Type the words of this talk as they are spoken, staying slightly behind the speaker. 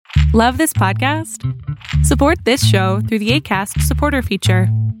Love this podcast? Support this show through the Acast supporter feature.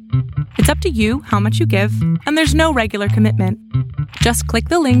 It's up to you how much you give, and there's no regular commitment. Just click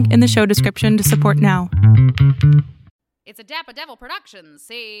the link in the show description to support now. It's a Dapper Devil production,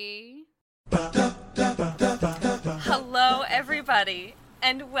 see? Hello, everybody,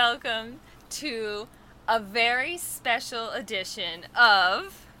 and welcome to a very special edition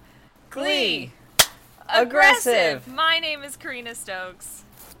of Glee. Aggressive. My name is Karina Stokes.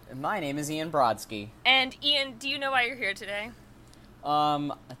 My name is Ian Brodsky. And Ian, do you know why you're here today?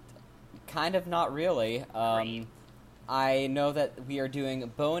 Kind of not really. Great. I know that we are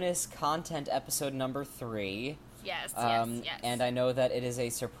doing bonus content episode number 3. Yes. And I know that it is a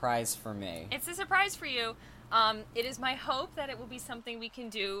surprise for me. It's a surprise for you. It is my hope that it will be something we can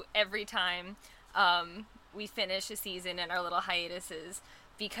do every time we finish a season in our little hiatuses,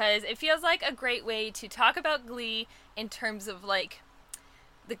 because it feels like a great way to talk about Glee in terms of, like,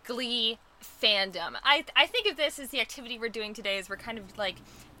 the Glee fandom. I think of this as the activity we're doing today, is we're kind of, like,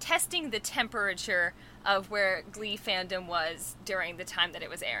 testing the temperature of where Glee fandom was during the time that it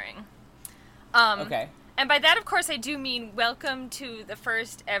was airing. Okay. And by that, of course, I do mean welcome to the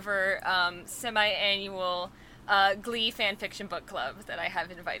first ever semi-annual Glee fanfiction book club that I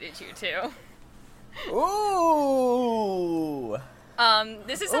have invited you to. Ooh!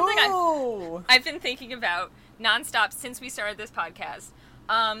 This is something I've been thinking about nonstop since we started this podcast.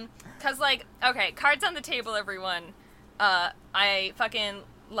 'Cause, like, okay, cards on the table, everyone. I fucking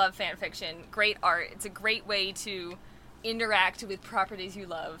love fanfiction. Great art. It's a great way to interact with properties you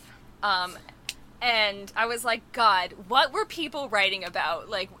love. And I was like, God, what were people writing about,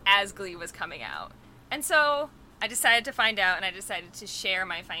 like, as Glee was coming out? And so I decided to find out, and I decided to share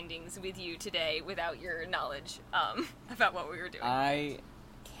my findings with you today without your knowledge about what we were doing. I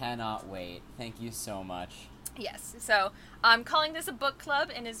cannot wait. Thank you so much. Yes, so I'm calling this a book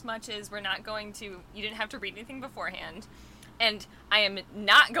club in as much as we're not going to, you didn't have to read anything beforehand, and I am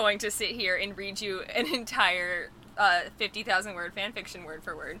not going to sit here and read you an entire 50,000 word fanfiction word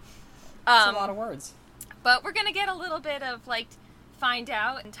for word. That's a lot of words. But we're going to get a little bit of, like, find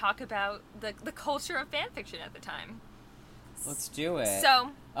out and talk about the culture of fanfiction at the time. Let's do it.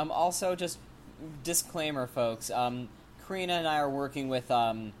 So, also, just disclaimer, folks. Karina and I are working with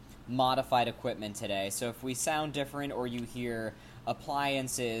modified equipment today, so if we sound different or you hear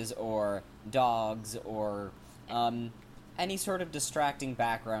appliances or dogs or any sort of distracting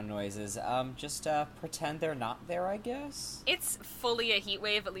background noises, just pretend they're not there, I guess. it's fully a heat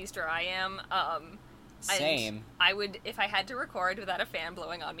wave, at least where I am. Same. I would, if I had to record without a fan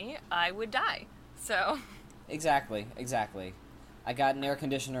blowing on me, I would die. So Exactly. I got an air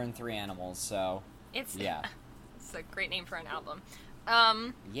conditioner and 3 animals, so it's yeah. It's a great name for an album.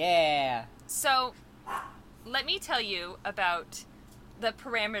 Yeah. So let me tell you about the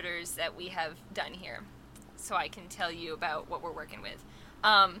parameters that we have done here, so I can tell you about what we're working with.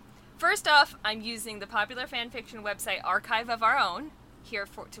 First off, I'm using the popular fanfiction website Archive of Our Own,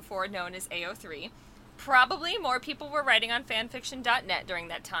 heretofore known as AO3. Probably more people were writing on fanfiction.net during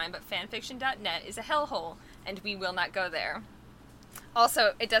that time, but fanfiction.net is a hellhole, and we will not go there.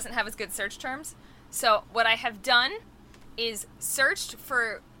 Also, it doesn't have as good search terms, so what I have done is searched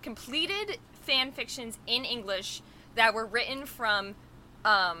for completed fanfictions in English that were written from,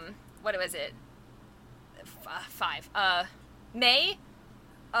 what was it? May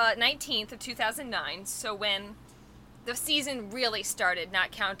 19th of 2009, so when the season really started,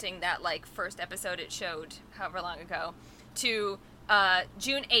 not counting that, like, first episode it showed however long ago, to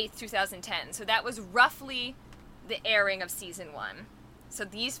June 8th, 2010. So that was roughly the airing of season 1. So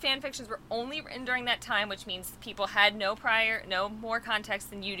these fanfictions were only written during that time, which means people had no more context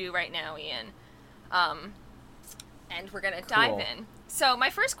than you do right now, Ian. And we're going to dive in. So my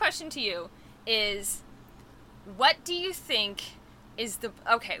first question to you is, what do you think is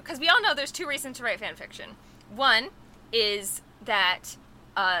okay, because we all know there's 2 reasons to write fanfiction. One is that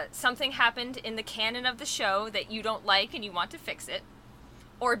something happened in the canon of the show that you don't like and you want to fix it.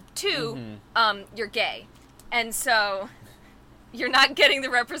 Or 2, you're gay. And so you're not getting the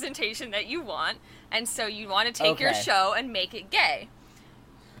representation that you want, and so you want to take your show and make it gay.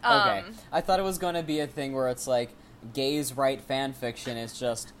 Okay. I thought it was going to be a thing where it's like, gays write fanfiction is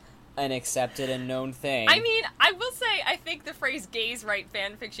just an accepted and known thing. I mean, I will say, I think the phrase gays write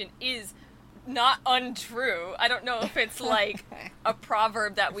fanfiction is not untrue. I don't know if it's like a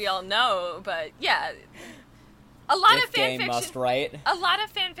proverb that we all know, but yeah. A lot of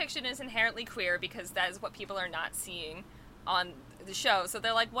fanfiction is inherently queer because that is what people are not seeing on the show. So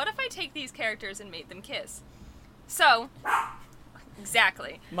they're like, what if I take these characters and made them kiss? So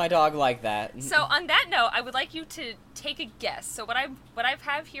Exactly. My dog liked that. So on that note, I would like you to take a guess. So what I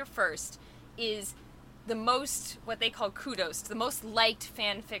have here first is the most, what they call kudos, the most liked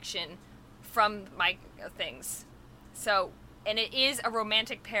fan fiction from my things. So, and it is a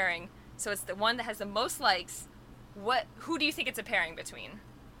romantic pairing. So it's the one that has the most likes. Who do you think it's a pairing between?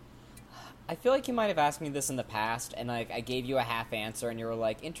 I feel like you might have asked me this in the past, and like I gave you a half answer, and you were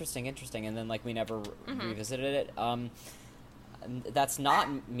like, interesting, and then like we never revisited it. That's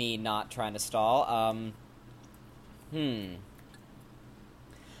not me not trying to stall.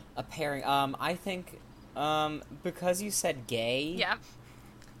 A pairing. I think, because you said gay. Yeah.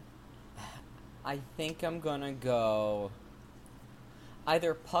 I think I'm gonna go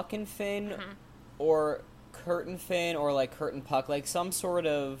either Puck and Finn, or Kurt and Finn, or like Kurt and Puck, like some sort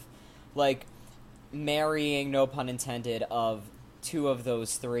of like marrying, no pun intended, of two of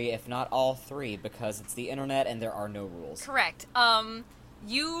those three, if not all three, because it's the internet and there are no rules. Correct.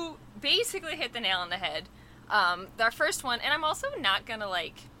 You basically hit the nail on the head. Our first one, and I'm also not gonna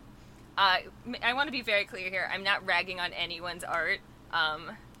like, I want to be very clear here, I'm not ragging on anyone's art.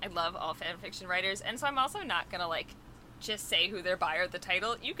 I love all fanfiction writers, and so I'm also not gonna like just say who they're by or the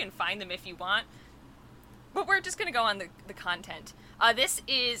title. You can find them if you want, but we're just gonna go on the content. This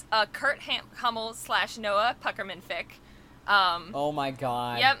is Kurt Hummel / Noah Puckerman fic. Oh my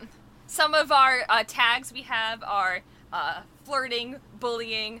god. Yep. Some of our tags we have are flirting,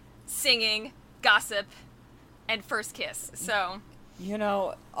 bullying, singing, gossip, and first kiss. So, you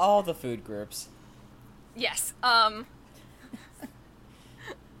know, all the food groups. Yes. I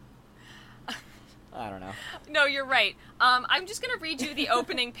don't know. No, you're right. I'm just going to read you the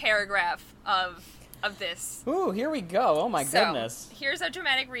opening paragraph of this. Ooh, here we go. Oh my goodness. Here's a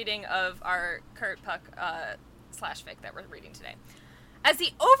dramatic reading of our Kurt Puck /fic that we're reading today. As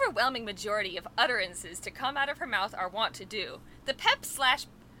the overwhelming majority of utterances to come out of her mouth are wont to do, the pep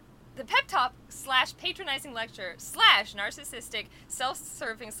talk / patronizing lecture / narcissistic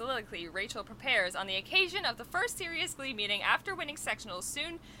self-serving soliloquy Rachel prepares on the occasion of the first serious Glee meeting after winning sectionals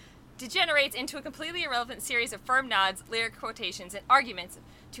soon degenerates into a completely irrelevant series of firm nods, lyric quotations, and arguments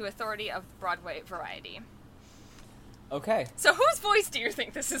to authority of Broadway variety. Okay. So whose voice do you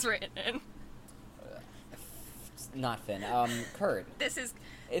think this is written in? Not Finn. Kurt.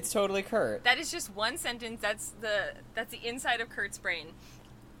 It's totally Kurt. That is just one sentence. That's the inside of Kurt's brain.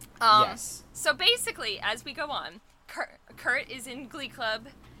 Yes. So basically, as we go on, Kurt is in Glee Club.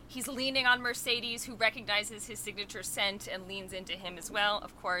 He's leaning on Mercedes, who recognizes his signature scent and leans into him as well,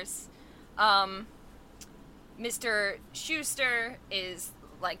 of course. Mr. Schuster is,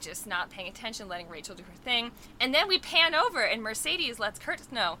 like, just not paying attention, letting Rachel do her thing. And then we pan over, and Mercedes lets Kurt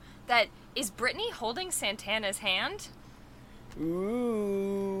know that, is Brittany holding Santana's hand?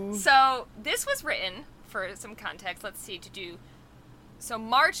 Ooh. So, this was written, for some context, let's see, so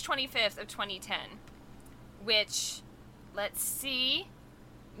March 25th of 2010, which, let's see,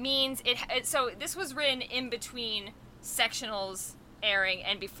 means so this was written in between sectionals airing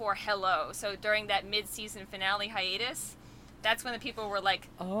and before Hello. So during that mid-season finale hiatus, that's when the people were like,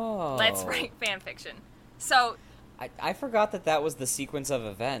 oh, let's write fan fiction. So I forgot that was the sequence of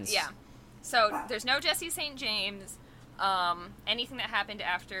events. Yeah. So there's no Jesse St. James. Anything that happened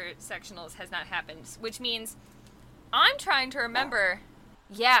after sectionals has not happened, which means I'm trying to remember.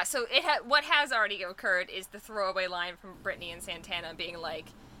 Yeah, so what has already occurred is the throwaway line from Brittany and Santana being like,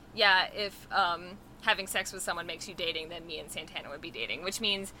 yeah, if having sex with someone makes you dating, then me and Santana would be dating, which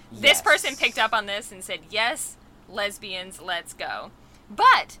means this person picked up on this and said, yes, lesbians, let's go.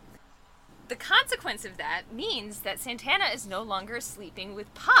 But the consequence of that means that Santana is no longer sleeping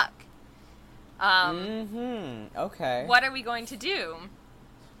with Puck. Okay. What are we going to do?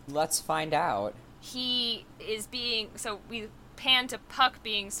 Let's find out. He is we pan to Puck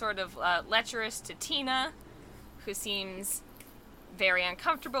being sort of lecherous to Tina, who seems very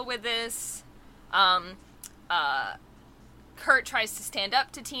uncomfortable with this. Kurt tries to stand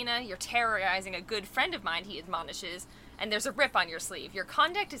up to Tina. You're terrorizing a good friend of mine, he admonishes, and there's a rip on your sleeve. Your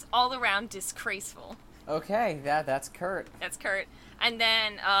conduct is all around disgraceful. Okay, that's Kurt. That's Kurt. And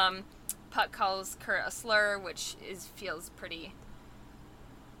then Puck calls Kurt a slur, which feels pretty...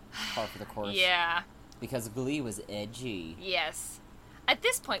 par for the course. Yeah. Because Glee was edgy. Yes. At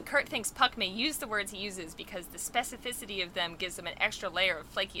this point, Kurt thinks Puck may use the words he uses because the specificity of them gives him an extra layer of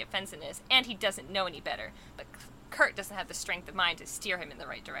flaky offensiveness, and he doesn't know any better. But Kurt doesn't have the strength of mind to steer him in the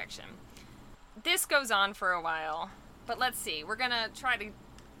right direction. This goes on for a while, but let's see. We're gonna try to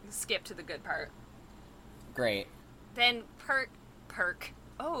skip to the good part. Great. Then Perk.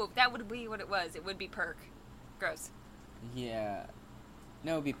 Oh, that would be what it was. It would be Perk. Gross. Yeah.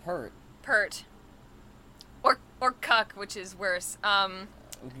 No, it'd be Pert. Pert. Or cuck, which is worse.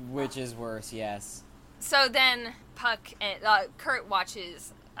 Which is worse, yes. So then Puck and Kurt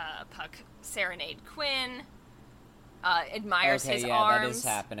watches Puck serenade Quinn, admires his arms. That is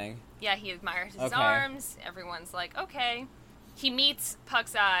happening. Yeah, he admires his arms. Everyone's like, okay. He meets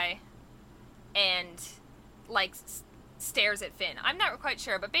Puck's eye and, like, stares at Finn. I'm not quite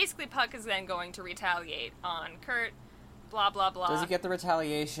sure, but basically Puck is then going to retaliate on Kurt, blah, blah, blah. Does he get the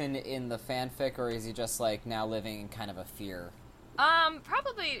retaliation in the fanfic, or is he just, like, now living in kind of a fear?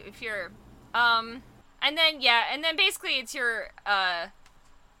 Probably fear. And then basically it's your,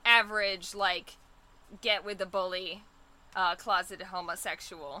 average, like, get with the bully, closeted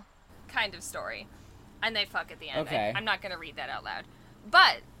homosexual kind of story. And they fuck at the end. Okay. I'm not gonna read that out loud.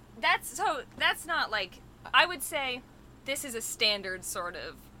 But, that's not, like, I would say this is a standard sort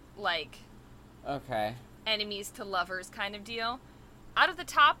of, like... Okay. Enemies to lovers kind of deal. Out of the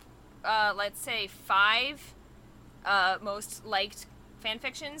top, let's say 5 most liked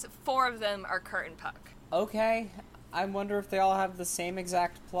fanfictions, 4 of them are Kurt and Puck. Okay. I wonder if they all have the same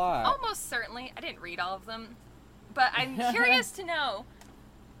exact plot. Almost certainly. I didn't read all of them. But I'm curious to know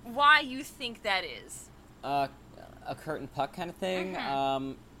why you think that is. A Kurt and Puck kind of thing?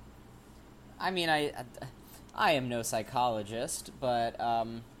 Mm-hmm. I mean, I am no psychologist, but,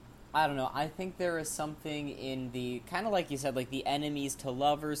 I don't know. I think there is something in the, kind of like you said, like the enemies to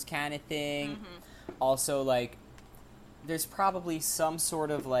lovers kind of thing. Mm-hmm. Also, like, there's probably some sort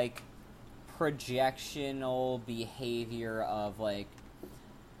of, like, projectional behavior of, like,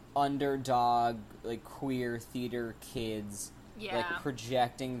 underdog, like, queer theater kids, like,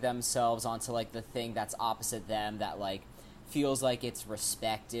 projecting themselves onto, like, the thing that's opposite them that, like, feels like it's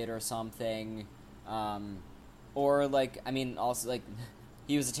respected or something. Or, like, I mean, also, like...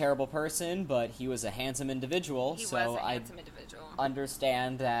 He was a terrible person, but he was a handsome individual, so I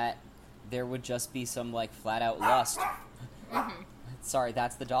understand that there would just be some, like, flat-out lust. Mm-hmm. Sorry,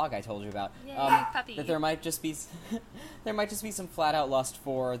 that's the dog I told you about. Yay, puppy. That there might just be some flat-out lust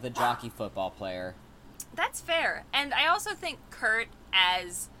for the jockey football player. That's fair. And I also think Kurt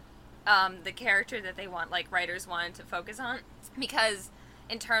as the character that they want, like, writers wanted to focus on, because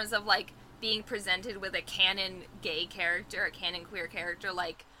in terms of, like, being presented with a canon gay character, a canon queer character,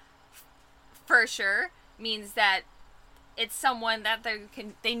 like, for sure, means that it's someone that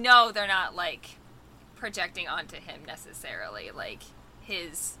they know they're not, like, projecting onto him necessarily, like,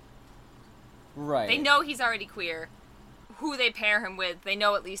 his... Right. They know he's already queer. Who they pair him with, they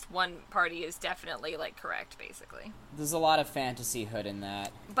know at least one party is definitely, like, correct, basically. There's a lot of fantasyhood in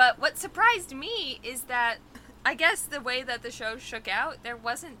that. But what surprised me is that I guess the way that the show shook out, there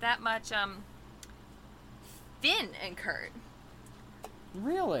wasn't that much, Finn and Kurt.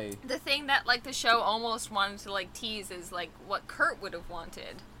 Really? The thing that, like, the show almost wanted to, like, tease is, like, what Kurt would have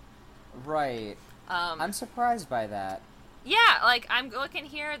wanted. Right. I'm surprised by that. Yeah, like, I'm looking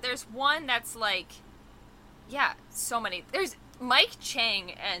here, there's one that's, like, yeah, so many. There's Mike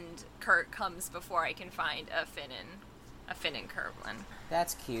Chang and Kurt comes before I can find a Finn and Kurt one.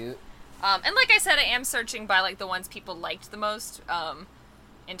 That's cute. And like I said, I am searching by, like, the ones people liked the most,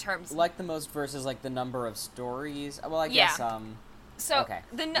 in terms... Like the most versus, like, the number of stories? Well, I guess, So, okay.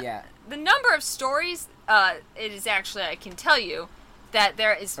 The number of stories, it is actually, I can tell you, that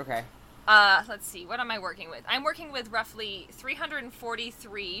there is... Okay. Let's see, what am I working with? I'm working with roughly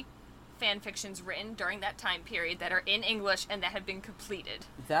 343 fan fictions written during that time period that are in English and that have been completed.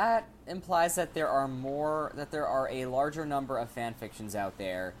 That implies that there are a larger number of fan fictions out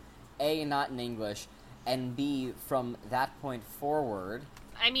there, A, not in English, and B, from that point forward.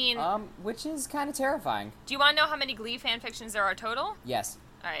 I mean... which is kind of terrifying. Do you want to know how many Glee fan fictions there are total? Yes.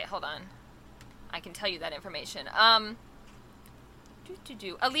 Alright, hold on. I can tell you that information. At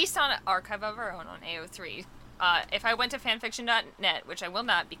least on Archive of Our Own on AO3. If I went to fanfiction.net, which I will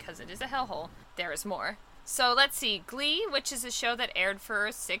not because it is a hellhole, there is more. So let's see. Glee, which is a show that aired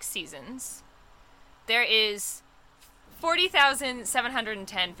for 6 seasons. There is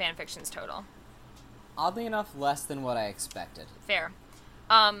 40,710 fanfictions total. Oddly enough, less than what I expected. Fair.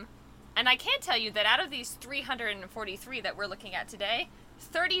 And I can tell you that out of these 343 that we're looking at today,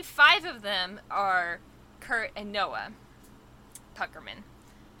 35 of them are Kurt and Noah Puckerman.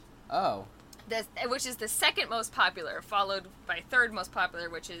 Oh. Which is the second most popular, followed by third most popular,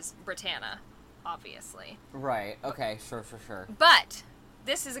 which is Britannia, obviously. Right, okay, sure. But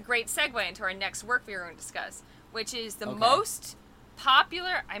this is a great segue into our next work we're going to discuss, which is the most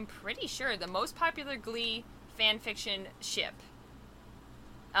popular, I'm pretty sure, the most popular Glee fanfiction ship.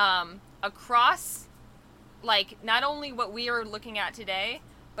 Across, like, not only what we are looking at today,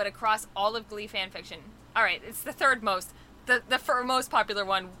 but across all of Glee fanfiction. Alright, it's the third most. The most popular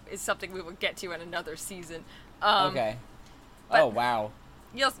one is something we will get to in another season. Okay. Oh, wow.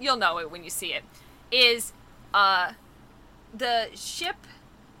 You'll know it when you see it. Is the ship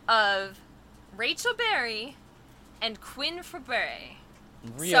of Rachel Berry and Quinn Fabry.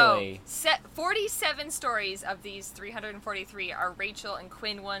 Really? So, 47 stories of these 343 are Rachel and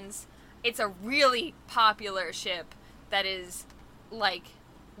Quinn ones. It's a really popular ship that is, like,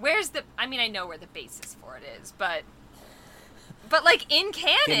 I know where the basis for it is, but like, in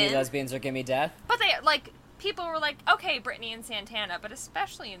canon... Give me lesbians or give me death? But they, like, people were like, okay, Brittany and Santana, but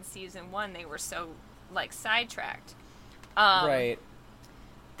especially in season 1, they were so, like, sidetracked. Right.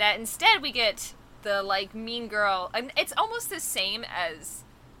 That instead we get the, like, mean girl, and it's almost the same as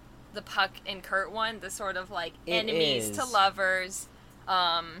the Puck and Kurt one, the sort of, like, enemies to lovers,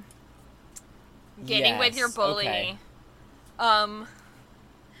 getting with your bully. Okay.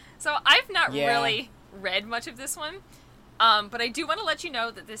 So I've not really read much of this one, but I do want to let you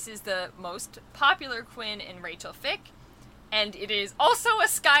know that this is the most popular Quinn and Rachel fic, and it is also a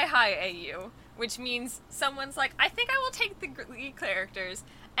Sky High AU, which means someone's like, I think I will take the lead characters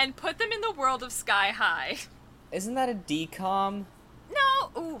and put them in the world of Sky High. Isn't that a DCOM?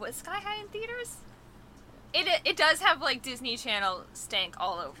 No, ooh, was Sky High in theaters? It does have, like, Disney Channel stank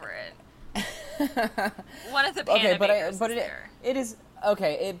all over it. One of the Panda makers is there. It is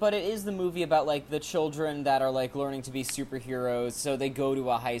okay, but it is the movie about, like, the children that are, like, learning to be superheroes. So they go to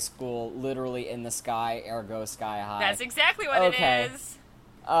a high school, literally in the sky, ergo Sky High. That's exactly what it is.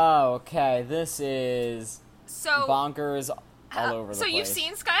 Oh, okay. This is bonkers all over the place. So you've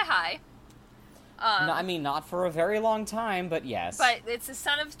seen Sky High. No, I mean, not for a very long time, but yes. But it's the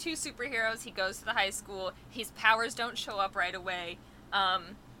son of two superheroes. He goes to the high school. His powers don't show up right away.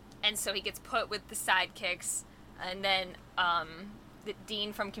 And so he gets put with the sidekicks. And then the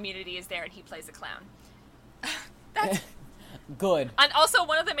dean from Community is there, and he plays a clown. That's good. And also,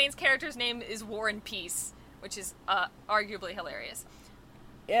 one of the main characters' name is War and Peace, which is arguably hilarious.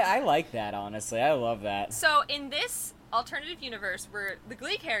 Yeah, I like that, honestly. I love that. So, in this alternative universe, where the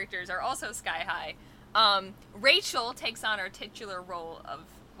Glee characters are also Sky High, Rachel takes on our titular role of...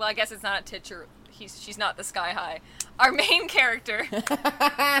 Well, I guess it's not a titular... She's not the Sky High. Our main character,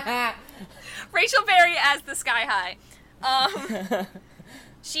 Rachel Berry as the Sky High.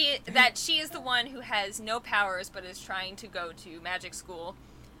 She is the one who has no powers but is trying to go to magic school.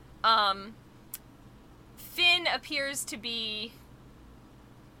 Finn appears to be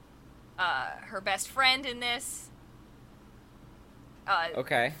her best friend in this.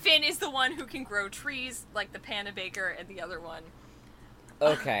 Okay. Finn is the one who can grow trees, like the Panda Baker and the other one.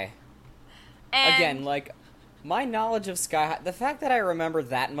 Okay. And again, like, my knowledge of Sky High, the fact that I remember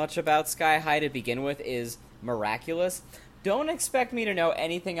that much about Sky High to begin with is miraculous. Don't expect me to know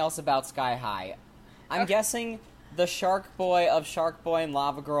anything else about Sky High. I'm guessing the Shark Boy of Shark Boy and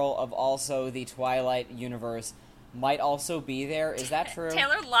Lava Girl of also the Twilight universe might also be there. Is that true?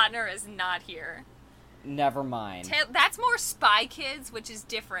 Taylor Lautner is not here. Never mind. That's more Spy Kids, which is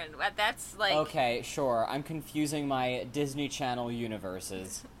different. That's like... Okay, sure. I'm confusing my Disney Channel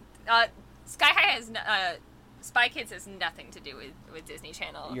universes. Sky High has... Spy Kids has nothing to do with Disney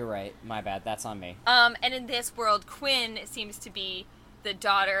Channel. You're right. My bad. That's on me. And in this world, Quinn seems to be the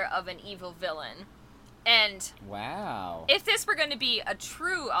daughter of an evil villain. And... Wow. If this were going to be a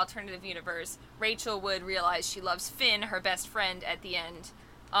true alternative universe, Rachel would realize she loves Finn, her best friend, at the end,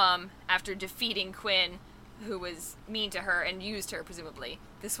 after defeating Quinn, who was mean to her and used her, presumably.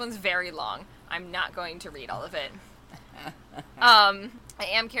 This one's very long. I'm not going to read all of it. I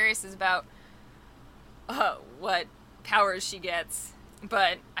am curious about what powers she gets,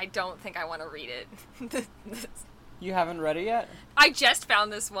 but I don't think I want to read it. You haven't read it yet? I just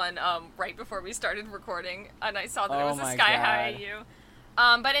found this one right before we started recording, and I saw that it was a Sky High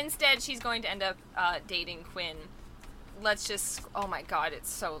AU. But instead, she's going to end up dating Quinn. Let's just... Oh my god, it's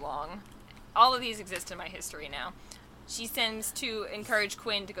so long. All of these exist in my history now. She sends to encourage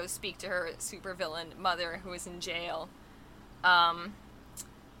Quinn to go speak to her supervillain mother, who is in jail.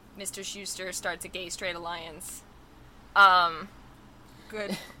 Mr. Schuster starts a gay-straight alliance.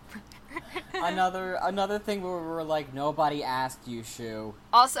 Good. Another thing where we're like, nobody asked you, Shu.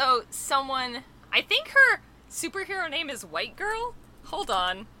 Also, someone... I think her superhero name is White Girl? Hold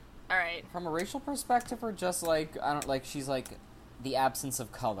on. Alright. From a racial perspective, or just like, I don't, like, she's like the absence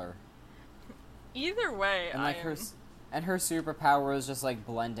of color? Either way, and like her superpower is just like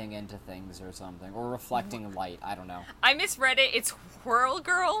blending into things or something, or reflecting light. I don't know. I misread it. It's Whirl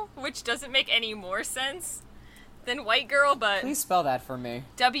Girl, which doesn't make any more sense than White Girl, but... Please spell that for me.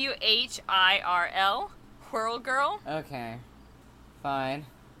 WHIRL. Whirl Girl. Okay. Fine.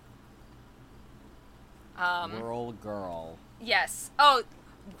 Whirl Girl. Yes. Oh,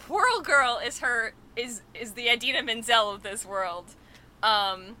 Whirl Girl is the Idina Menzel of this world.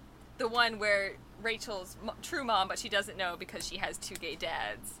 The one where Rachel's true mom, but she doesn't know because she has 2 gay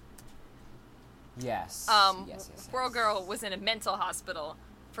dads. Yes. Yes. Whirl Girl was in a mental hospital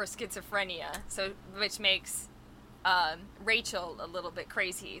for schizophrenia, which makes Rachel a little bit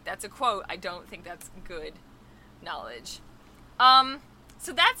crazy. That's a quote. I don't think that's good knowledge.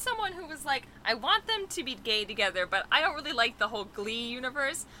 So that's someone who was like, I want them to be gay together, but I don't really like the whole Glee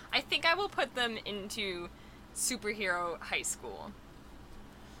universe. I think I will put them into superhero high school.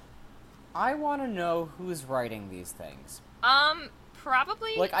 I want to know who's writing these things.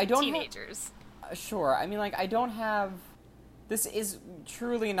 Probably like, I don't teenagers. Sure. I mean, like, I don't have... This is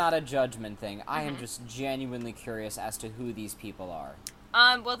truly not a judgment thing. I am just genuinely curious as to who these people are.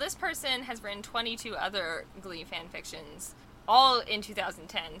 Well, this person has written 22 other Glee fanfictions, all in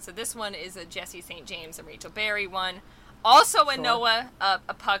 2010. So this one is a Jesse St. James and Rachel Berry one. Also a Noah,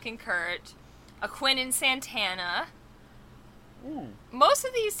 a Puck and Kurt, a Quinn and Santana. Most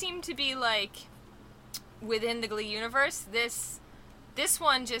of these seem to be, like, within the Glee universe. This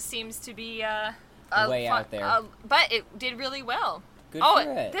one just seems to be, way out there. But it did really well. Good for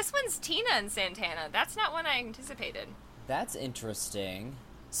it. This one's Tina and Santana. That's not one I anticipated. That's interesting.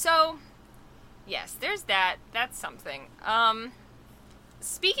 So, yes, there's that. That's something.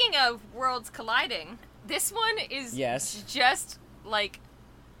 Speaking of worlds colliding, this one is just like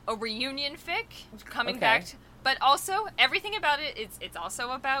a reunion fic coming back. But also, everything about it, it's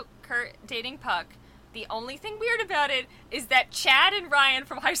also about Kurt dating Puck. The only thing weird about it is that Chad and Ryan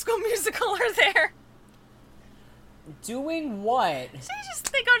from High School Musical are there. Doing what?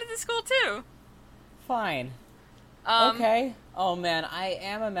 They go to the school too. Fine. Okay. Oh man, I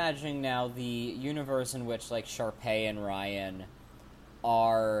am imagining now the universe in which, like, Sharpay and Ryan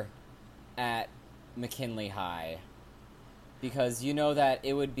are at McKinley High. Because you know that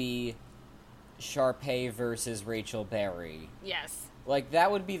it would be Sharpay versus Rachel Berry. Yes. Like,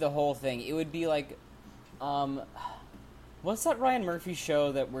 that would be the whole thing. It would be like, what's that Ryan Murphy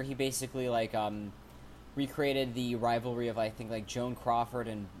show where he basically, like, recreated the rivalry of, I think, like, Joan Crawford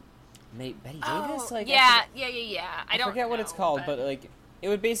and Betty Davis? Like, yeah. I forget what it's called, but, like, it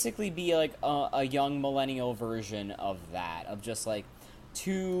would basically be, like, a young millennial version of that. Of just, like,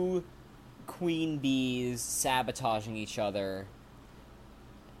 2 queen bees sabotaging each other.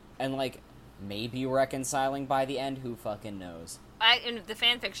 And, like, maybe reconciling by the end. Who fucking knows? In the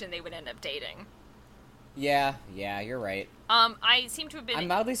fanfiction, they would end up dating. Yeah, you're right. I seem to have been... I'm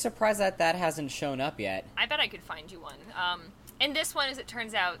mildly surprised that hasn't shown up yet. I bet I could find you one. In this one, as it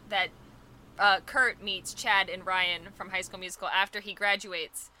turns out, that Kurt meets Chad and Ryan from High School Musical after he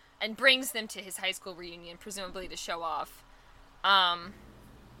graduates and brings them to his high school reunion, presumably to show off Ryan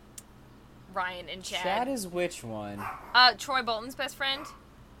and Chad. Chad is which one? Troy Bolton's best friend.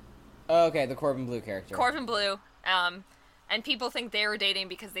 Oh, okay, the Corbin Bleu character. Corbin Bleu. And people think they were dating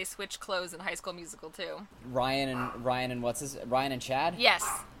because they switched clothes in High School Musical too. Ryan and Chad? Yes.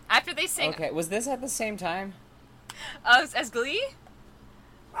 After they sing... Okay, was this at the same time? As Glee?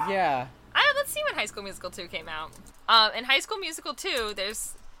 Yeah. Let's see when High School Musical 2 came out. In High School Musical 2,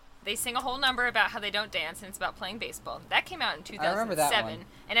 they sing a whole number about how they don't dance, and it's about playing baseball. That came out in 2007. I remember that one.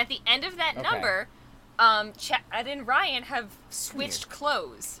 And at the end of that number, Chad and Ryan have switched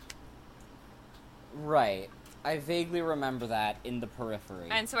clothes. Right. I vaguely remember that in the periphery.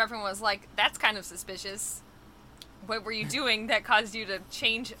 And so everyone was like, that's kind of suspicious. What were you doing that caused you to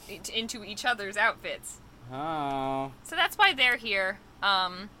change into each other's outfits? Oh. So that's why they're here.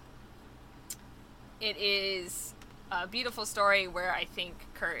 It is a beautiful story where I think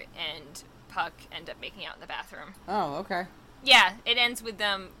Kurt and Puck end up making out in the bathroom. Oh, okay. Yeah, it ends with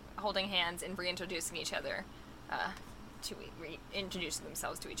them holding hands and reintroducing each other, reintroducing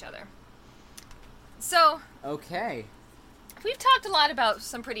themselves to each other. So, okay, we've talked a lot about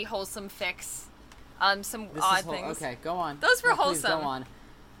some pretty wholesome fics, some odd things. Okay, go on. Those were wholesome. wholesome. Go on.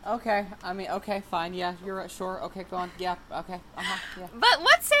 Okay, I mean, okay, fine, yeah, you're right, sure, okay, go on, yeah, okay, yeah. But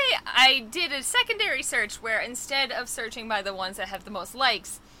let's say I did a secondary search where instead of searching by the ones that have the most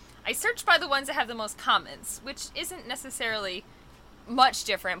likes, I searched by the ones that have the most comments, which isn't necessarily much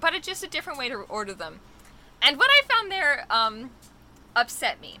different, but it's just a different way to order them. And what I found there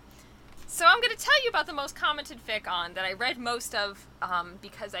upset me. So I'm going to tell you about the most commented fic on that I read most of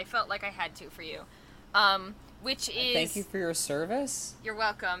because I felt like I had to for you, which is... Thank you for your service. You're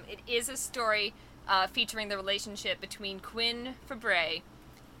welcome. It is a story featuring the relationship between Quinn Fabray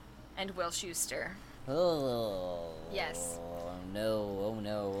and Will Schuester. Oh. Yes. Oh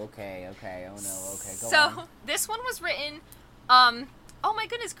no, okay, oh no, okay, go on. So, this one was written, oh my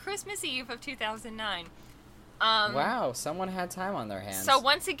goodness, Christmas Eve of 2009. Wow, someone had time on their hands. So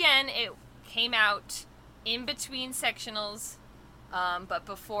once again, it came out in between sectionals, but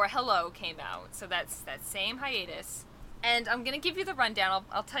before Hello came out. So that's that same hiatus. And I'm going to give you the rundown.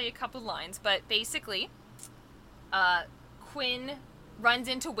 I'll tell you a couple lines. But basically, Quinn runs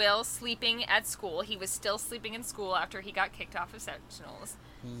into Will sleeping at school. He was still sleeping in school after he got kicked off of sectionals.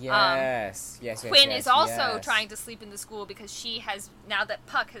 Yes. Quinn is also trying to sleep in the school because she has, now that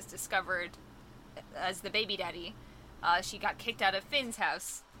Puck has discovered as the baby daddy, she got kicked out of Finn's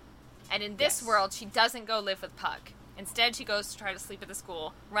house. And in this world, she doesn't go live with Puck. Instead, she goes to try to sleep at the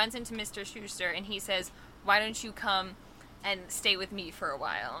school, runs into Mr. Schuster, and he says, "Why don't you come and stay with me for a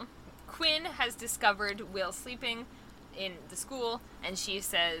while?" Quinn has discovered Will sleeping in the school, and she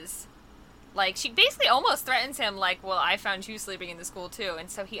says, like, she basically almost threatens him, like, "Well, I found you sleeping in the school too."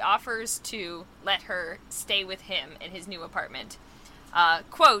 And so he offers to let her stay with him in his new apartment.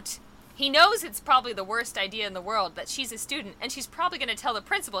 Quote, "He knows it's probably the worst idea in the world, that she's a student, and she's probably going to tell the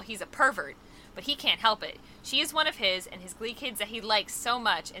principal he's a pervert. But he can't help it. She is one of his and his Glee kids that he likes so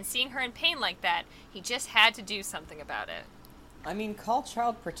much, and seeing her in pain like that, he just had to do something about it." I mean, call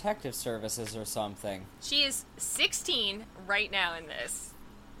Child Protective Services or something. She is 16 right now in this.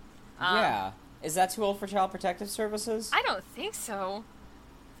 Yeah. Is that too old for Child Protective Services? I don't think so.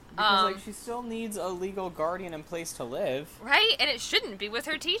 Because, like, she still needs a legal guardian in place to live. Right? And it shouldn't be with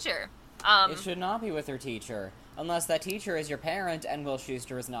her teacher. It should not be with her teacher. Unless that teacher is your parent, and Will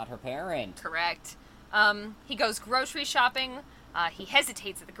Schuster is not her parent. Correct. He goes grocery shopping. He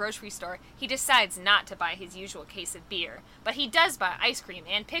hesitates at the grocery store. He decides not to buy his usual case of beer. But he does buy ice cream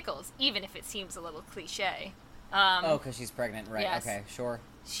and pickles, even if it seems a little cliche. Because she's pregnant, right? Yes. Okay, sure.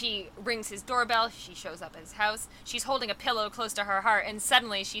 She rings his doorbell. She shows up at his house. She's holding a pillow close to her heart, and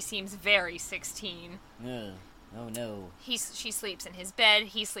suddenly she seems very 16. Ugh. Oh, no. She sleeps in his bed.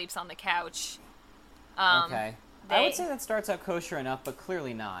 He sleeps on the couch. Okay. I would say that starts out kosher enough, but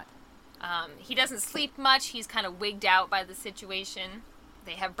clearly not. He doesn't sleep much. He's kind of wigged out by the situation.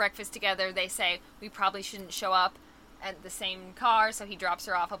 They have breakfast together. They say, we probably shouldn't show up at the same car, so he drops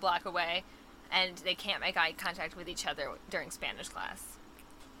her off a block away, and they can't make eye contact with each other during Spanish class.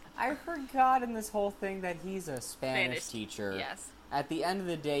 I forgot in this whole thing that he's a Spanish teacher. Yes. At the end of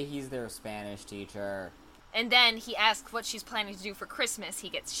the day, he's their Spanish teacher. And then he asks what she's planning to do for Christmas. She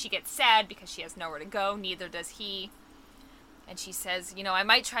gets sad because she has nowhere to go. Neither does he. And she says, I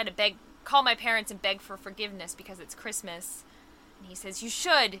might try to call my parents and beg for forgiveness because it's Christmas. And he says, you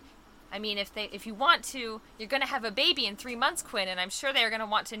should. I mean, if you want to, you're going to have a baby in 3 months, Quinn, and I'm sure they're going to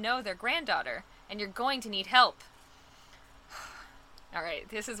want to know their granddaughter. And you're going to need help. All right,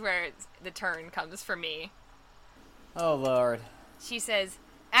 this is where the turn comes for me. Oh, Lord. She says,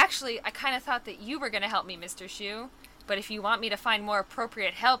 actually, I kind of thought that you were going to help me, Mr. Shu. But if you want me to find more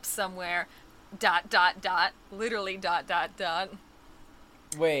appropriate help somewhere, ... literally ...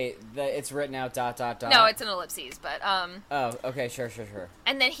 Wait, it's written out ... No, it's an ellipses, but, Oh, okay, sure.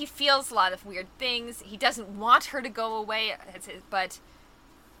 And then he feels a lot of weird things. He doesn't want her to go away, but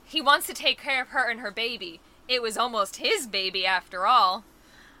he wants to take care of her and her baby. It was almost his baby, after all.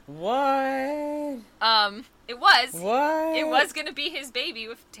 What? It was. What? It was going to be his baby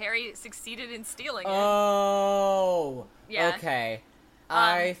if Terry succeeded in stealing it. Oh. Yeah. Okay.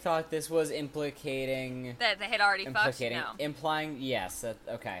 I thought this was implicating... That they had already fucked? No. Implying... Yes.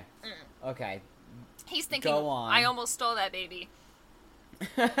 Okay. Okay. He's thinking, Go on. I almost stole that baby.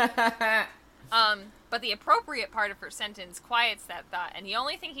 But the appropriate part of her sentence quiets that thought, and the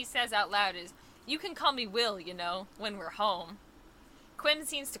only thing he says out loud is, you can call me Will, when we're home. Quinn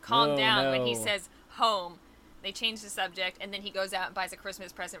seems to calm down when he says home. They change the subject, and then he goes out and buys a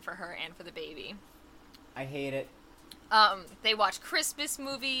Christmas present for her and for the baby. I hate it. They watch Christmas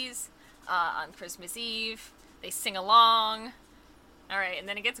movies on Christmas Eve. They sing along. Alright, and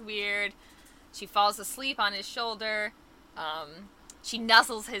then it gets weird. She falls asleep on his shoulder. She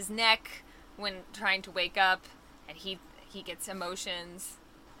nuzzles his neck when trying to wake up, and he gets emotions.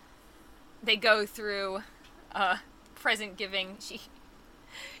 They go through present giving.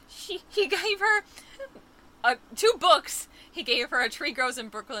 He gave her 2 books. He gave her A Tree Grows in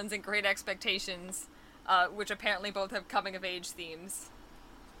Brooklyn's and Great Expectations, which apparently both have coming-of-age themes.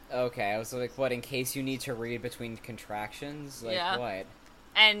 Okay, I was like, what, in case you need to read between contractions? Like, yeah. What?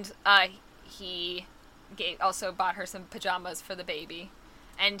 And he also bought her some pajamas for the baby.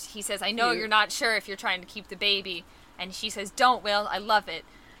 And he says, I know you're not sure if you're trying to keep the baby. And she says, don't, Will, I love it.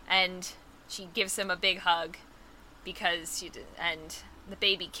 And she gives him a big hug because and the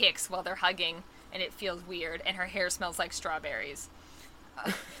baby kicks while they're hugging, and it feels weird, and her hair smells like strawberries.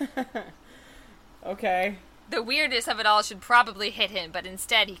 Okay. The weirdness of it all should probably hit him, but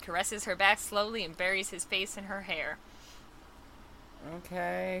instead he caresses her back slowly and buries his face in her hair.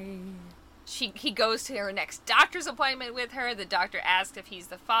 Okay. He goes to her next doctor's appointment with her. The doctor asks if he's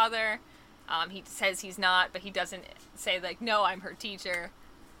the father. He says he's not, but he doesn't say, like, no, I'm her teacher.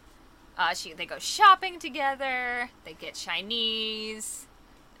 They go shopping together. They get Chinese.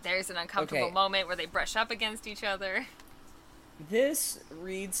 There's an uncomfortable moment where they brush up against each other. This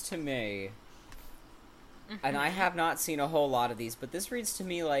reads to me, and I have not seen a whole lot of these, but this reads to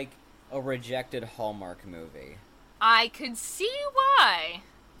me like a rejected Hallmark movie. I could see why.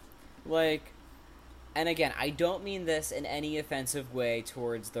 Like, and again, I don't mean this in any offensive way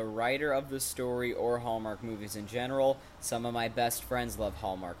towards the writer of the story or Hallmark movies in general. Some of my best friends love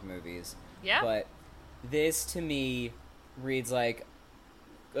Hallmark movies. Yeah. But this, to me, reads like,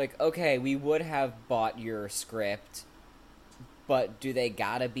 okay, we would have bought your script, but do they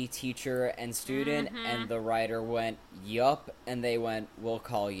gotta be teacher and student? Mm-hmm. And the writer went, yup, and they went, we'll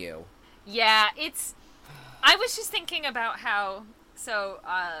call you. Yeah, I was just thinking about how... So,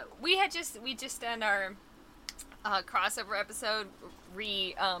 we just done our crossover episode,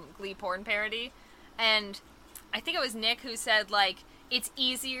 Glee porn parody, and I think it was Nick who said, like, it's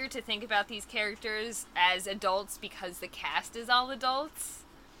easier to think about these characters as adults because the cast is all adults.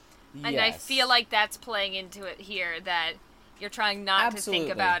 Yes. And I feel like that's playing into it here, that you're trying not to think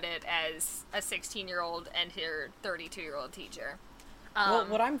about it as a 16-year-old and her 32-year-old teacher. Well,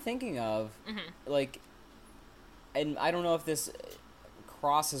 what I'm thinking of, like, and I don't know if this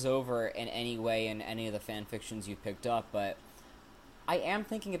crosses over in any way in any of the fan fictions you picked up, but I am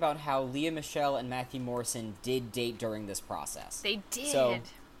thinking about how Leah Michele and Matthew Morrison did date during this process. They did. So,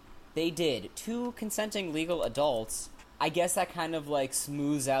 they did. Two consenting legal adults. I guess that kind of, like,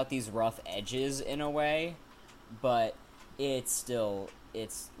 smooths out these rough edges in a way, but it's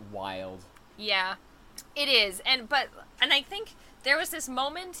wild. Yeah, it is. And I think there was this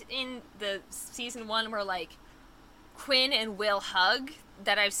moment in the season 1 where, like, Quinn and Will hug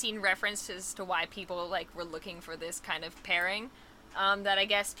that I've seen references to why people, like, were looking for this kind of pairing, that I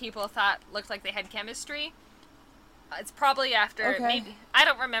guess people thought looked like they had chemistry. It's probably after, maybe, I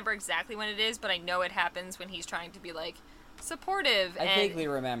don't remember exactly when it is, but I know it happens when he's trying to be, like, supportive. I vaguely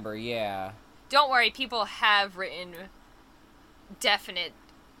remember, yeah. Don't worry, people have written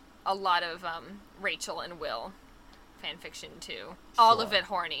a lot of Rachel and Will fanfiction too. All of it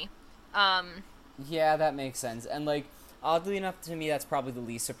horny. Yeah, that makes sense. And, like, oddly enough, to me, that's probably the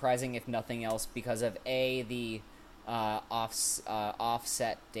least surprising, if nothing else, because of A, the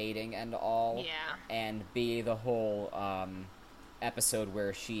offset dating and all. Yeah. And B, the whole episode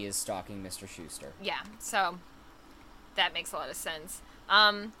where she is stalking Mr. Schuester. Yeah, so that makes a lot of sense.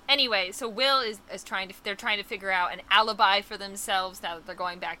 Anyway, so Will is they're trying to figure out an alibi for themselves now that they're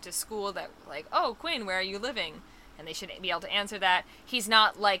going back to school, that, like, oh, Quinn, where are you living? And they should be able to answer that. He's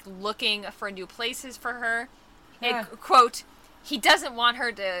not, like, looking for new places for her. Yeah. Quote, he doesn't want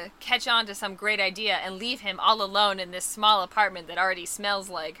her to catch on to some great idea and leave him all alone in this small apartment that already smells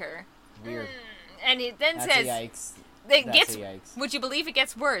like her. Weird. And he then That's says... a yikes. That's a yikes. Would you believe it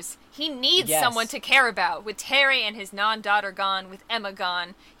gets worse? He needs Yes. someone to care about. With Terry and his non-daughter gone, with Emma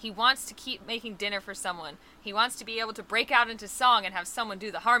gone, he wants to keep making dinner for someone. He wants to be able to break out into song and have someone do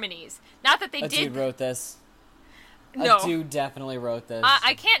the harmonies. Not that they A did... dude wrote this. No. A dude definitely wrote this.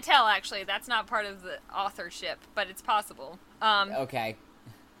 I can't tell, actually. That's not part of the authorship, but it's possible. Okay.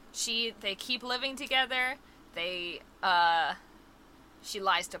 They keep living together. She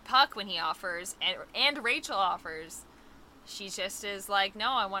lies to Puck when he offers, and Rachel offers. She just is like,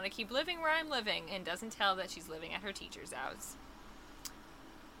 no, I want to keep living where I'm living, and doesn't tell that she's living at her teacher's house.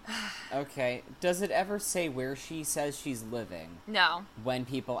 Okay. Does it ever say where she says she's living? No. When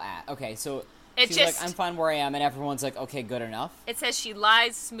people ask. Okay, so It she's just- like, I'm fine where I am, and everyone's like, okay, good enough? It says she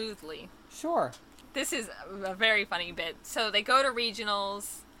lies smoothly. Sure. This is a very funny bit. So they go to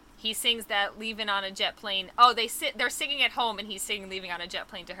regionals. He sings that "Leaving on a Jet Plane." Oh, they're singing at home, and he's singing "Leaving on a Jet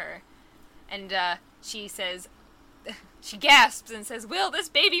Plane" to her. And she says, she gasps and says, "Will, this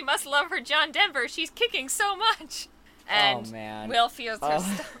baby must love her John Denver. She's kicking so much." And Oh, man. Will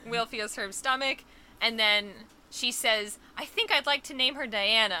feels her stomach, and then she says, "I think I'd like to name her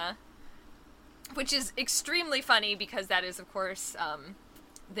Diana," which is extremely funny because that is, of course,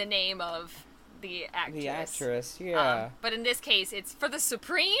 the name of the actress. The actress, yeah. But in this case, it's for the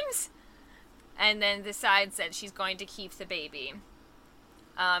Supremes, and then decides that she's going to keep the baby.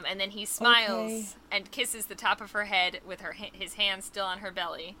 And then he smiles and kisses the top of her head with his hand still on her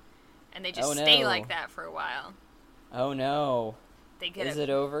belly, and they just stay like that for a while. Oh no. They get Is it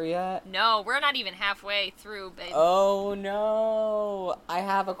over yet? No, we're not even halfway through. But Oh no! I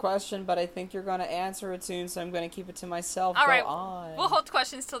have a question, but I think you're gonna answer it soon, so I'm gonna keep it to myself. all Go right, on. we'll hold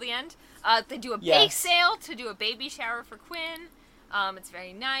questions till the end. They do a bake Yes. sale to do a baby shower for Quinn. It's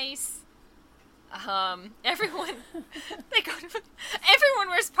very nice. Everyone everyone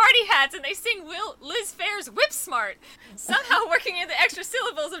wears party hats and they sing Liz Phair's Whip Smart, somehow working in the extra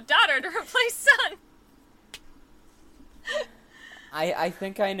syllables of daughter to replace son. I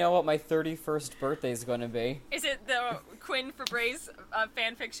think I know what my 31st birthday is gonna be. Is it the Quinn Fabre's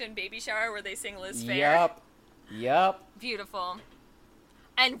fanfiction baby shower where they sing Liz Phair? Yep. Beautiful.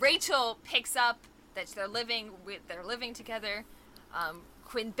 And Rachel picks up that they're living together.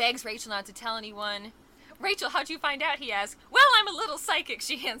 Quinn begs Rachel not to tell anyone. Rachel, how'd you find out? He asks. Well, I'm a little psychic,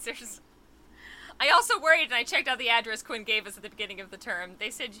 she answers. I also worried and I checked out the address Quinn gave us at the beginning of the term. They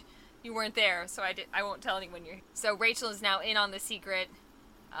said you weren't there, so I won't tell anyone you're here. So Rachel is now in on the secret,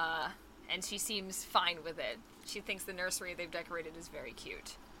 and she seems fine with it. She thinks the nursery they've decorated is very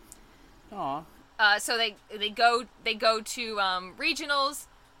cute. Aw. So they go to regionals.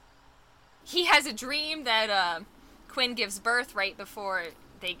 He has a dream that Quinn gives birth right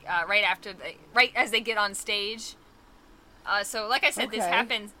as they get on stage. So like I said, this Okay.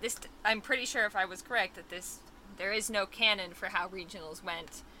 happens. I'm pretty sure if I was correct that there is no canon for how regionals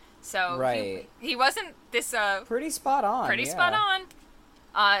went. So Right. he wasn't this Pretty spot on. pretty yeah. spot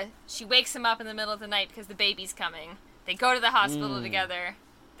on. She wakes him up in the middle of the night because the baby's coming. They go to the hospital together.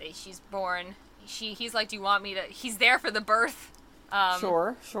 She's born. He's like, do you want me to? He's there for the birth.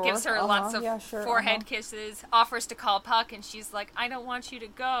 Sure. Gives her lots of sure, forehead kisses. Offers to call Puck, and she's like, I don't want you to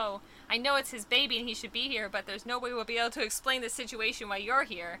go. I know it's his baby and he should be here, but there's no way we'll be able to explain the situation while you're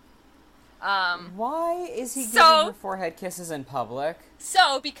here. Why is he So- giving her forehead kisses in public?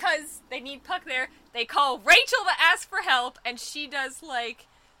 So, because they need Puck there, they call Rachel to ask for help, and she does, like,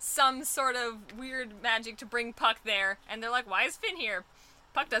 some sort of weird magic to bring Puck there. And they're like, why is Finn here?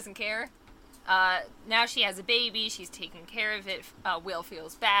 Puck doesn't care. Now she has a baby. She's taking care of it. Will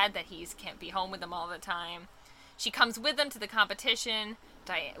feels bad that he can't be home with them all the time. She comes with them to the competition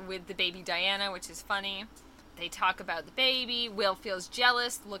with the baby Diana, which is funny. They talk about the baby. Will feels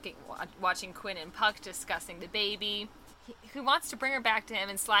jealous, watching Quinn and Puck discussing the baby. He wants to bring her back to him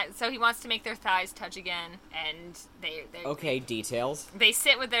and so he wants to make their thighs touch again. And Okay, details. they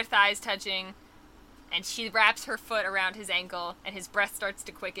sit with their thighs touching, and she wraps her foot around his ankle, and his breath starts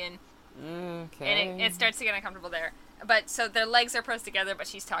to quicken, Okay. and it starts to get uncomfortable there. But so their legs are pressed together, but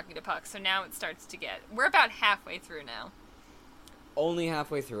she's talking to Puck. So now it starts to get. We're about halfway through now. Only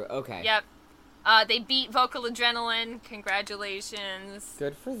halfway through. Okay. Yep. They beat Vocal Adrenaline. Congratulations.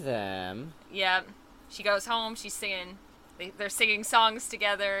 Good for them. Yep. She goes home. She's singing. They're singing songs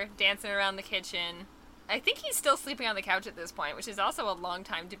together, dancing around the kitchen. I think he's still sleeping on the couch at this point, which is also a long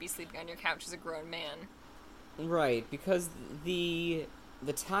time to be sleeping on your couch as a grown man. Right, because the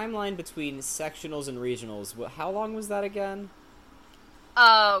timeline between sectionals and regionals, how long was that again?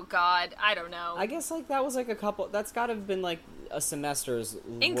 Oh, God. I don't know. I guess, like, that was, like, that's gotta have been, like, a semester's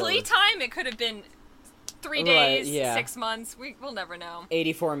In Glee worth. time, it could have been 3 Right, days, yeah. 6 months. We'll never know.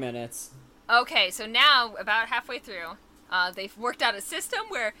 84 minutes. Okay, so now, about halfway through, they've worked out a system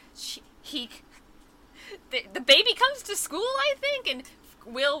where the baby comes to school, I think, and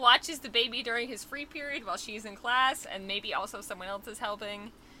Will watches the baby during his free period while she's in class, and maybe also someone else is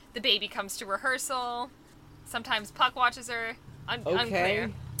helping. The baby comes to rehearsal. Sometimes Puck watches her.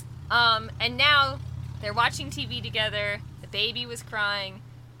 Unclear. And now they're watching TV together. The baby was crying,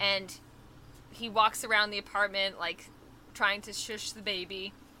 and he walks around the apartment, like, trying to shush the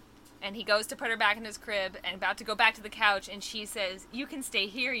baby. And he goes to put her back in his crib and about to go back to the couch, and she says, "You can stay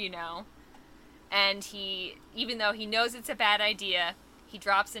here, you know." And even though he knows it's a bad idea, he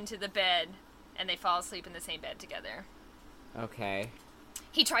drops into the bed, and they fall asleep in the same bed together. Okay.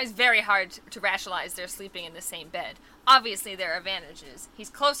 He tries very hard to rationalize their sleeping in the same bed. Obviously, there are advantages. He's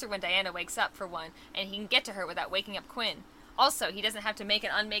closer when Diana wakes up, for one, and he can get to her without waking up Quinn. Also, he doesn't have to make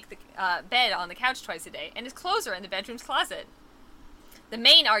and unmake the bed on the couch twice a day, and his clothes are in the bedroom's closet. The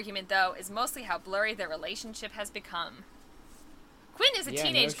main argument, though, is mostly how blurry their relationship has become. Quinn is a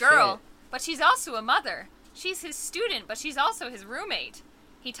teenage girl, shit. but she's also a mother. She's his student, but she's also his roommate.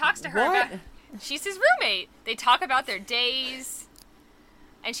 He talks to her What? about... She's his roommate. They talk about their days,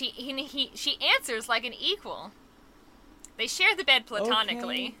 and she answers like an equal. They share the bed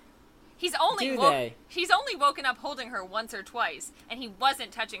platonically. Okay. He's only Do they? He's only woken up holding her once or twice, and he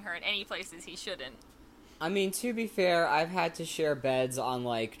wasn't touching her in any places he shouldn't. I mean, to be fair, I've had to share beds on,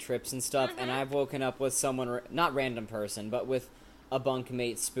 like, trips and stuff, and I've woken up with someone, not random person, but with a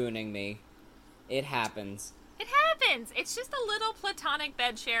bunkmate spooning me. It happens. It twins. It's just a little platonic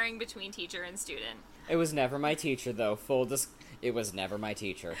bed sharing between teacher and student. It was never my teacher, though. It was never my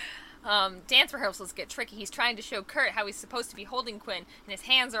teacher. Dance rehearsals get tricky. He's trying to show Kurt how he's supposed to be holding Quinn, and his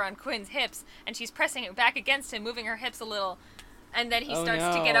hands are on Quinn's hips, and she's pressing it back against him, moving her hips a little, and then he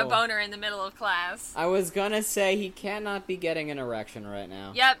starts to get a boner in the middle of class. I was gonna say, he cannot be getting an erection right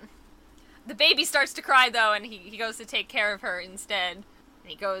now. Yep. The baby starts to cry, though, and he goes to take care of her instead. And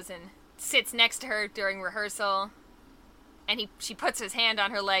he goes and sits next to her during rehearsal, and she puts his hand on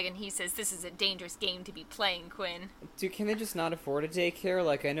her leg, and he says, "This is a dangerous game to be playing, Quinn." Dude, can they just not afford a daycare?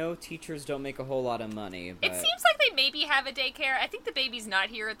 Like, I know teachers don't make a whole lot of money, but... It seems like they maybe have a daycare. I think the baby's not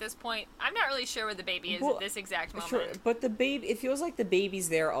here at this point. I'm not really sure where the baby is at this exact moment. Sure, but it feels like the baby's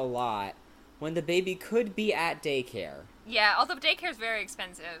there a lot, when the baby could be at daycare. Yeah, although daycare's very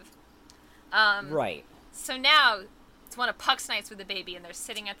expensive. Right. So now, it's one of Puck's nights with the baby, and they're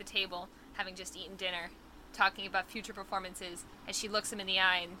sitting at the table, having just eaten dinner, talking about future performances, as she looks him in the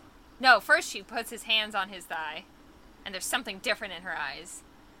eye, and... No, first she puts his hands on his thigh, and there's something different in her eyes.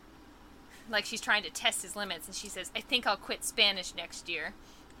 Like she's trying to test his limits, and she says, "I think I'll quit Spanish next year,"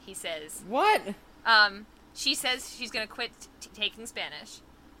 he says. What? She says she's gonna quit taking Spanish.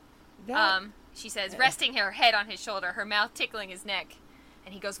 That... She says, resting her head on his shoulder, her mouth tickling his neck.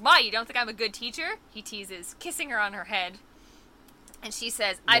 And he goes, "Why, you don't think I'm a good teacher?" He teases, kissing her on her head. And she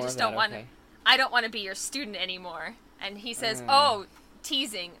says, "I don't want to be your student anymore." And he says, "Oh,"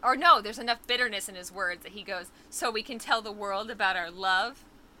 teasing. Or no, there's enough bitterness in his words that he goes, "So we can tell the world about our love?"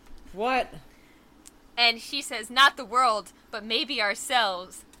 What? And she says, "Not the world, but maybe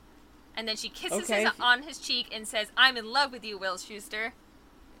ourselves." And then she kisses on his cheek and says, "I'm in love with you, Will Schuester."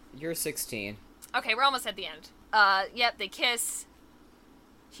 You're 16. Okay, we're almost at the end. Yep, they kiss.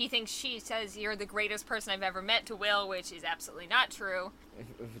 She says, "You're the greatest person I've ever met," to Will, which is absolutely not true.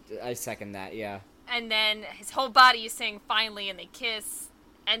 I second that, yeah. And then his whole body is saying "finally," and they kiss.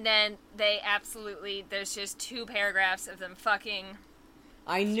 And then there's just 2 paragraphs of them fucking.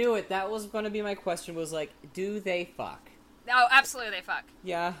 I knew it. That was going to be my question, was like, do they fuck? Oh, absolutely they fuck.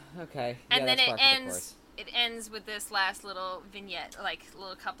 Yeah, okay. And yeah, then it ends with this last little vignette, like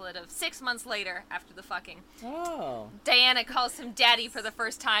little couplet of 6 months later after the fucking. Oh. Diana calls him daddy for the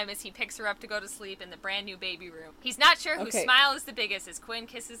first time as he picks her up to go to sleep in the brand new baby room. He's not sure whose smile is the biggest as Quinn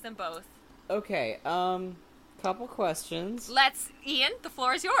kisses them both. Okay, couple questions. Ian, the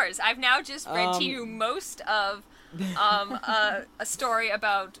floor is yours. I've now just read to you most of a story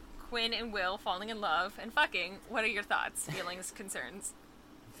about Quinn and Will falling in love and fucking. What are your thoughts, feelings, concerns?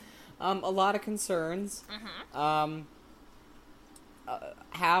 A lot of concerns. Mm-hmm.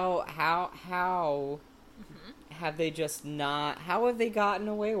 How have they just not... How have they gotten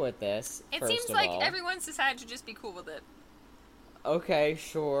away with this, It seems like everyone's decided to just be cool with it. Okay,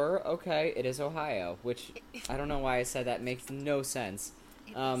 sure. Okay, it is Ohio, which I don't know why I said that. Makes no sense.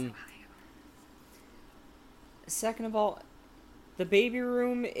 It is Ohio. Second of all, the baby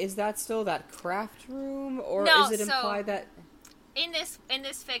room, is that still that craft room, or No, is it implied that... In this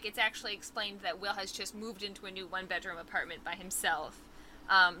fic, it's actually explained that Will has just moved into a new 1-bedroom apartment by himself,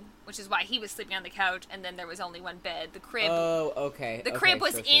 which is why he was sleeping on the couch, and then there was only one bed. The crib. Oh, okay. The crib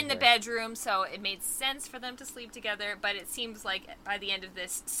was in the bedroom, so it made sense for them to sleep together. But it seems like by the end of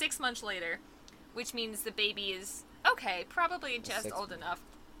this, 6 months later, which means the baby is probably just old enough.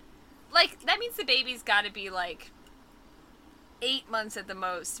 Like that means the baby's got to be like 8 months at the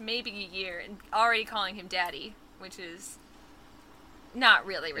most, maybe a year, and already calling him daddy, which is. Not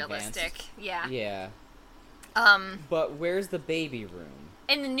really realistic. Advanced. Yeah. Yeah. But where's the baby room?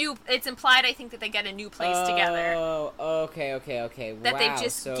 It's implied, I think, that they get a new place together. Oh, okay. That they've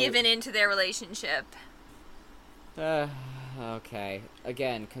just given into their relationship. Okay.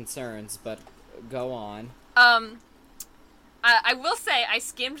 Again, concerns, but go on. I will say, I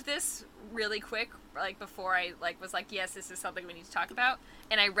skimmed this really quick, like, before I, was like, yes, this is something we need to talk about.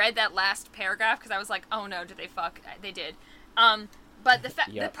 And I read that last paragraph, because I was like, oh no, did they fuck? They did. But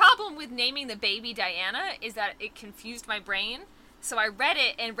the problem with naming the baby Diana is that it confused my brain. So I read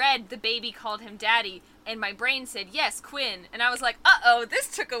it and read the baby called him daddy, and my brain said, yes, Quinn. And I was like, uh-oh, this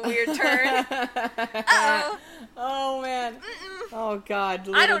took a weird turn. Uh-oh. Oh, man. Mm-mm. Oh, God.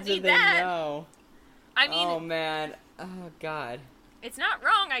 I don't need that. Know. I mean... Oh, man. Oh, God. It's not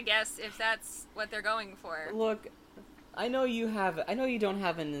wrong, I guess, if that's what they're going for. Look, I know you don't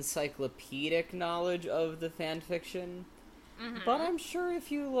have an encyclopedic knowledge of the fanfiction. Mm-hmm. But I'm sure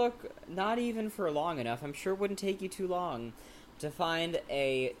if you look, not even for long enough, I'm sure it wouldn't take you too long to find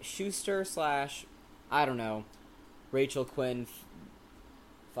a Schuester / I don't know, Rachel Quinn,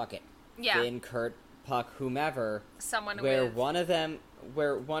 fuck it, Finn, Kurt, Puck, whomever, someone where one of them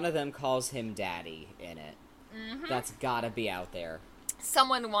calls him daddy in it. That's gotta be out there.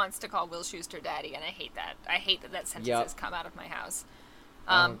 Someone wants to call Will Schuester daddy, and I hate that. I hate that sentence has come out of my house.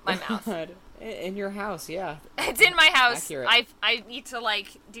 My mouth. In your house, yeah. It's in my house. Accurate. I need to,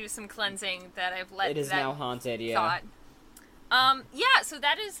 like, do some cleansing that I've let It is that now haunted, yeah. thought. Yeah, so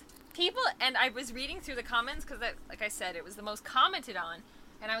that is people, and I was reading through the comments, because, like I said, it was the most commented on,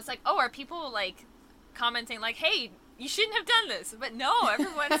 and I was like, oh, are people, like, commenting, like, hey, you shouldn't have done this? But no,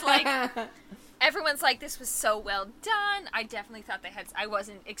 everyone's like, this was so well done. I definitely thought I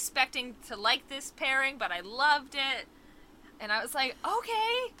wasn't expecting to like this pairing, but I loved it. And I was like,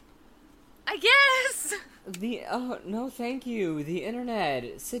 okay, I guess. Oh, no, thank you. The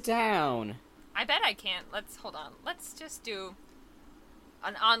internet. Sit down. I bet I can't. Hold on. Let's just do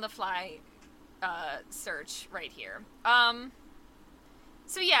an on-the-fly search right here.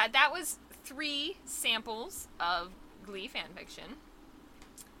 So yeah, that was 3 samples of Glee fanfiction.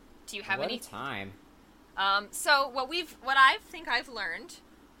 Do you have any? What a time. So what I think I've learned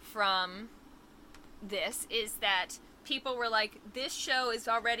from this is that people were like, this show is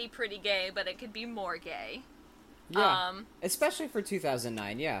already pretty gay, but it could be more gay. Yeah. Especially for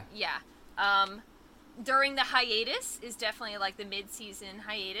 2009, yeah. Yeah. During the hiatus is definitely like the mid-season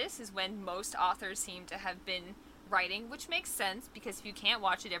hiatus is when most authors seem to have been writing, which makes sense because if you can't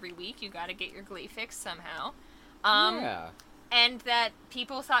watch it every week, you got to get your Glee fix somehow. Yeah. And that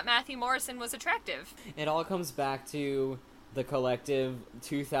people thought Matthew Morrison was attractive. It all comes back to the collective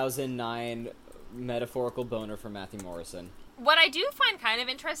 2009 metaphorical boner for Matthew Morrison. What I do find kind of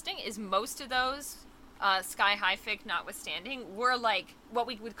interesting is most of those, Sky High fic notwithstanding, were like what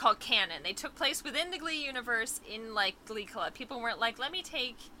we would call canon. They took place within the Glee universe in like Glee Club. People weren't like, let me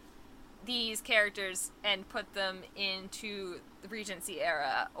take these characters and put them into the Regency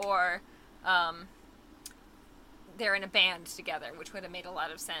era, or they're in a band together, which would have made a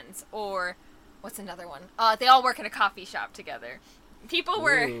lot of sense. Or what's another one? They all work in a coffee shop together. People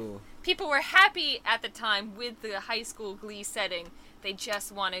were happy at the time with the high school Glee setting. They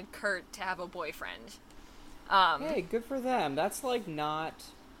just wanted Kurt to have a boyfriend. Hey, good for them. That's not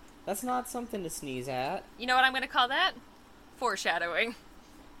something to sneeze at. You know what I'm going to call that? Foreshadowing.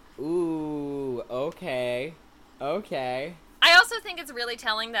 Ooh, okay. I also think it's really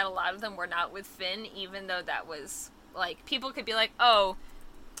telling that a lot of them were not with Finn, even though that was, like, people could be like, oh,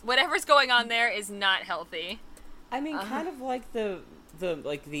 whatever's going on there is not healthy. I mean, kind of like the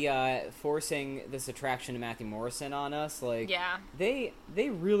forcing this attraction to Matthew Morrison on us, like, yeah. They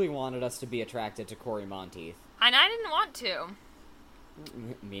really wanted us to be attracted to Corey Monteith. And I didn't want to.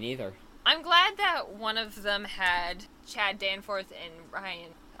 Me neither. I'm glad that one of them had Chad Danforth and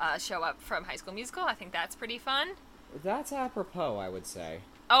Ryan show up from High School Musical. I think that's pretty fun. That's apropos, I would say.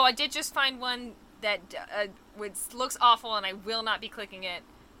 Oh, I did just find one that looks awful, and I will not be clicking it.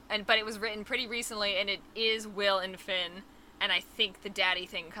 But it was written pretty recently, and it is Will and Finn. And I think the daddy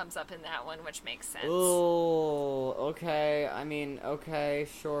thing comes up in that one, which makes sense. Oh, okay. I mean, okay,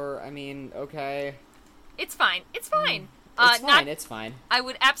 sure. I mean, okay. It's fine. It's fine. It's fine. I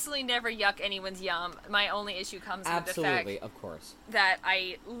would absolutely never yuck anyone's yum. My only issue comes with the fact of course, that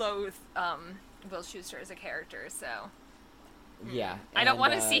I loathe Will Schuester as a character, so... Yeah. I don't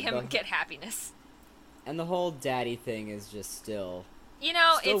want to see him get happiness. And the whole daddy thing is just still... You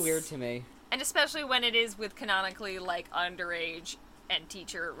know, it's weird to me. And especially when it is with canonically, like, underage and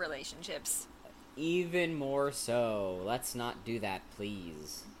teacher relationships. Even more so. Let's not do that,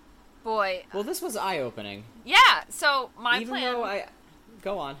 please. Boy. Well, this was eye-opening. Yeah, so my plan... Even though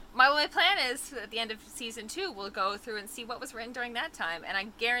Go on. My plan is, at the end of Season 2, we'll go through and see what was written during that time, and I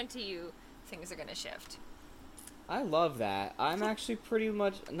guarantee you things are going to shift. I love that. I'm actually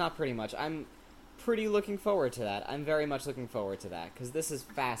I'm pretty looking forward to that. I'm very much looking forward to that, because this is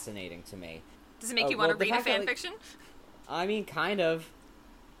fascinating to me. Does it make you want to read a fanfiction? I mean, kind of.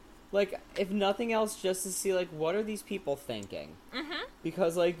 Like, if nothing else, just to see, like, what are these people thinking? Mm-hmm.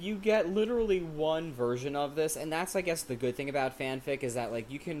 Because, like, you get literally one version of this, and that's, I guess, the good thing about fanfic, is that, like,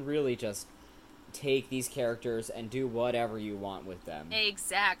 you can really just take these characters and do whatever you want with them.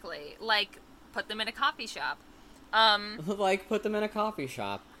 Exactly. Like, put them in a coffee shop. Like, put them in a coffee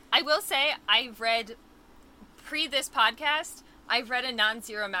shop. I will say, I've read, pre this podcast, I've read a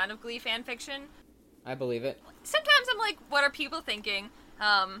non-zero amount of Glee fanfiction. I believe it. Sometimes I'm like, what are people thinking?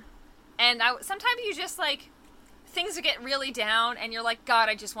 And sometimes you just, like, things get really down, and you're like, God,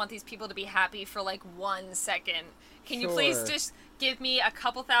 I just want these people to be happy for, like, 1 second. Can you please just give me a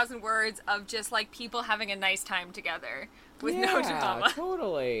couple thousand words of just, like, people having a nice time together with no drama? Yeah,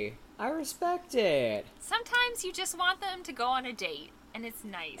 totally. I respect it. Sometimes you just want them to go on a date, and it's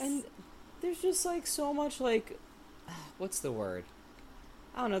nice. And there's just, like, so much, like, what's the word?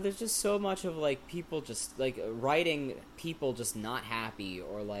 I don't know, there's just so much of, like, people just, like, writing people just not happy,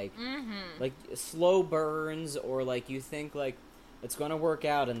 or, like, like, slow burns, or, like, you think, like, it's gonna work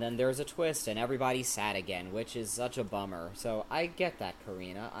out, and then there's a twist, and everybody's sad again, which is such a bummer. So, I get that,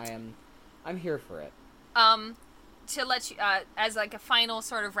 Karina. I'm here for it. To let you, as, like, a final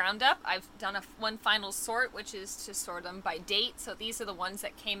sort of roundup, I've done one final sort, which is to sort them by date, so these are the ones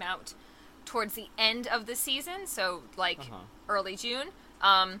that came out towards the end of the season, so, like, early June.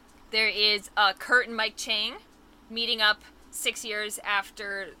 There is Kurt and Mike Chang meeting up 6 years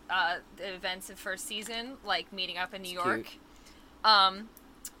after the events of first season, like meeting up in New York. Cute.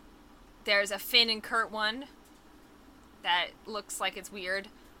 There's a Finn and Kurt one that looks like it's weird.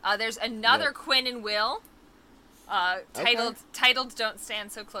 There's another Quinn and Will titled Don't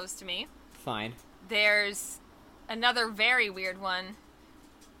Stand So Close to Me. Fine. There's another very weird one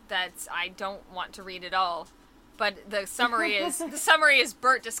that I don't want to read at all. But the summary is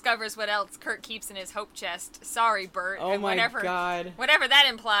Bert discovers what else Kurt keeps in his hope chest. Sorry, Bert. Oh my god. Whatever that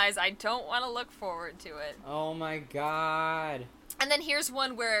implies, I don't want to look forward to it. Oh my god. And then here's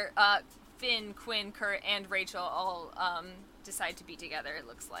one where Finn, Quinn, Kurt, and Rachel all decide to be together, it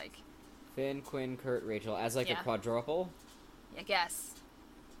looks like. Finn, Quinn, Kurt, Rachel, as like a quadruple? I guess.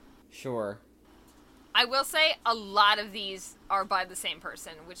 Sure. I will say a lot of these are by the same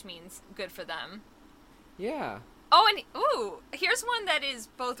person, which means good for them. Yeah. Oh, and here's one that is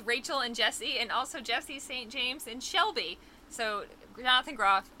both Rachel and Jesse, and also Jesse St. James and Shelby. So Jonathan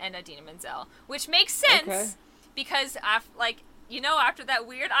Groff and Idina Menzel, which makes sense because after that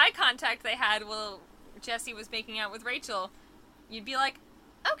weird eye contact they had while Jesse was making out with Rachel, you'd be like,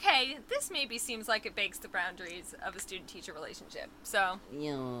 okay, this maybe seems like it breaks the boundaries of a student-teacher relationship. So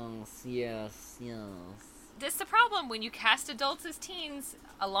yes. This is the problem when you cast adults as teens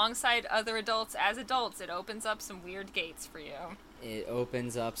alongside other adults as adults. It opens up some weird gates for you. It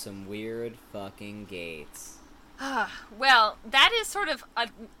opens up some weird fucking gates. Well, that is sort of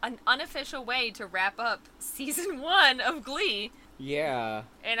an unofficial way to wrap up season 1 of Glee. Yeah.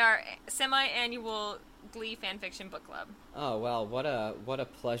 In our semi-annual Glee fanfiction book club. Oh, well, what a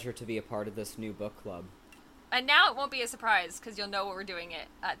pleasure to be a part of this new book club. And now it won't be a surprise because you'll know what we're doing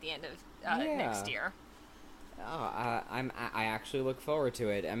at the end of next year. Oh, I actually look forward to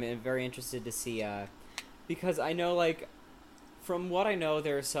it. I'm very interested to see, because I know, like, from what I know,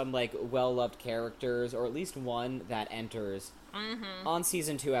 there are some, like, well-loved characters, or at least one that enters on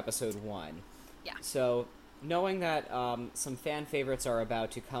Season 2, Episode 1. Yeah. So, knowing that some fan favorites are about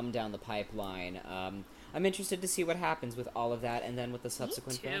to come down the pipeline, I'm interested to see what happens with all of that, and then with the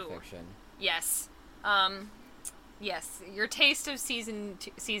subsequent fanfiction. Yes. Yes, your taste of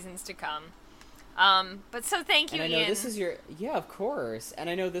seasons to come. But so thank you, and I know Ian. this is your... Yeah, of course. And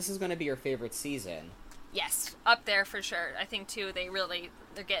I know this is going to be your favorite season. Yes, up there for sure. I think too. They're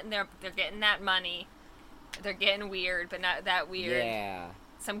getting that money. They're getting weird, but not that weird. Yeah.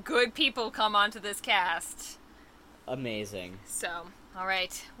 Some good people come onto this cast. Amazing. So, all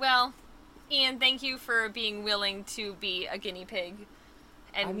right. Well, Ian, thank you for being willing to be a guinea pig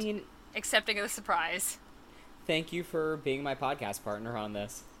and accepting the surprise. Thank you for being my podcast partner on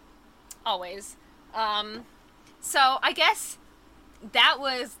this. Always. So I guess that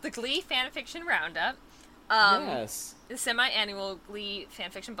was the Glee fanfiction roundup. Yes. The semi-annual Glee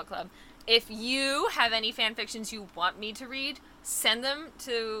fanfiction book club. If you have any fanfictions you want me to read, send them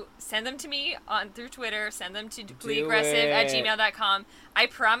to me through Twitter. Send them to gleeaggressive@gmail.com. I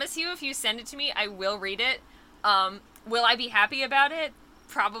promise you, if you send it to me, I will read it. Will I be happy about it?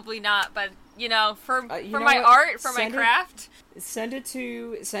 Probably not, but for my art, for my craft. Send it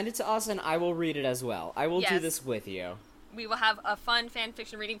to us, and I will read it as well. I will do this with you. We will have a fun fan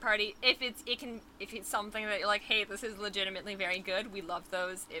fiction reading party. If it's something that you're like, hey, this is legitimately very good, we love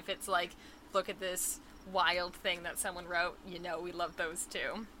those. If it's like, look at this wild thing that someone wrote, we love those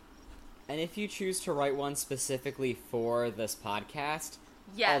too. And if you choose to write one specifically for this podcast,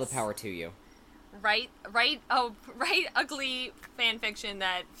 all the power to you. Write a Glee fan fiction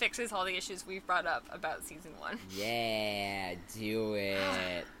that fixes all the issues we've brought up about season 1. Yeah, do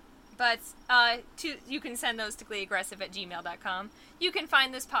it. But you can send those to gleeaggressive@gmail.com. You can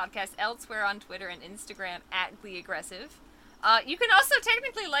find this podcast elsewhere on Twitter and Instagram @gleeaggressive. You can also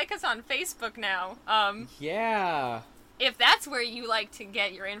technically like us on Facebook now. Yeah. If that's where you like to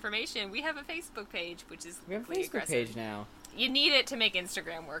get your information, we have a Facebook page, which is We have a Facebook page now. You need it to make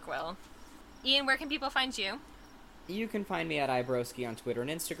Instagram work well. Ian, where can people find you? You can find me at iBrodsky on Twitter and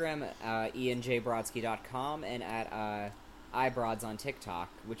Instagram, ianjbrodsky.com, and at iBrods on TikTok,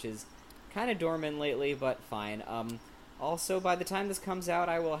 which is kind of dormant lately, but fine. Also, by the time this comes out,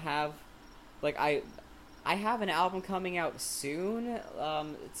 I will have, I have an album coming out soon.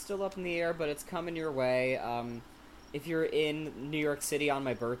 It's still up in the air, but it's coming your way. If you're in New York City on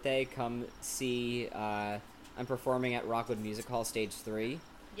my birthday, come see. I'm performing at Rockwood Music Hall, Stage 3.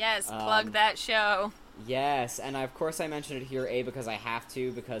 Yes, plug that show. Yes, and of course I mentioned it here, A, because I have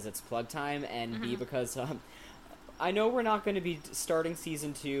to, because it's plug time, and B, because I know we're not going to be starting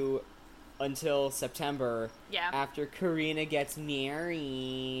Season 2 until September. Yeah. After Karina gets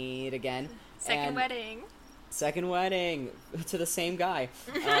married again. Second wedding. Second wedding to the same guy.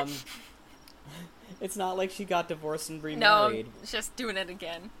 It's not like she got divorced and remarried. No, just doing it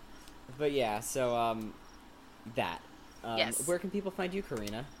again. But yeah, so, that. Yes. Where can people find you,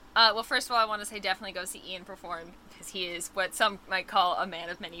 Karina? Well, first of all, I want to say definitely go see Ian perform, because he is what some might call a man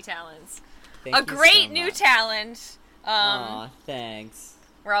of many talents. Thank you Great so new much. talent. Aw, thanks.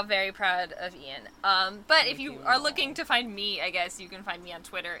 We're all very proud of Ian. But if you you are all. looking to find me, I guess you can find me on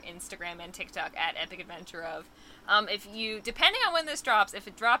Twitter, Instagram, and TikTok at Epic Adventure of. If you, depending on when this drops, if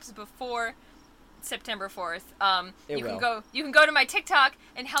it drops before September 4th, you can go to my TikTok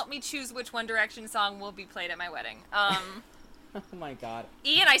and help me choose which One Direction song will be played at my wedding. Oh my god.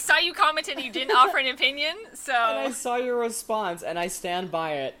 Ian, I saw you commented and you didn't offer an opinion, so And I saw your response, and I stand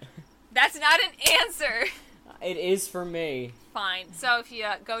by it. that's not an answer. It is for me. Fine. So if you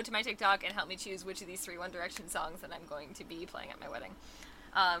go to my TikTok and help me choose which of these 3 One Direction songs that I'm going to be playing at my wedding,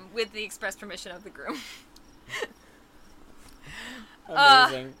 with the express permission of the groom.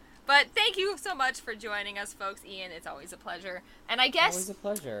 Amazing. But thank you so much for joining us, folks. Ian, it's always a pleasure. And I guess, Always a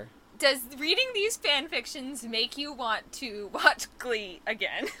pleasure. does reading these fan fictions make you want to watch Glee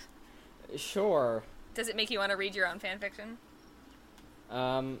again? Sure. Does it make you want to read your own fan fiction?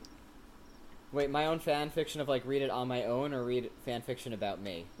 Wait, my own fan fiction of, like, read it on my own, or read fan fiction about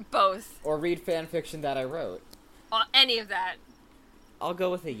me? Both. Or read fan fiction that I wrote? Any of that. I'll go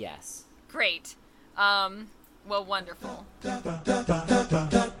with a yes. Great. Well, wonderful.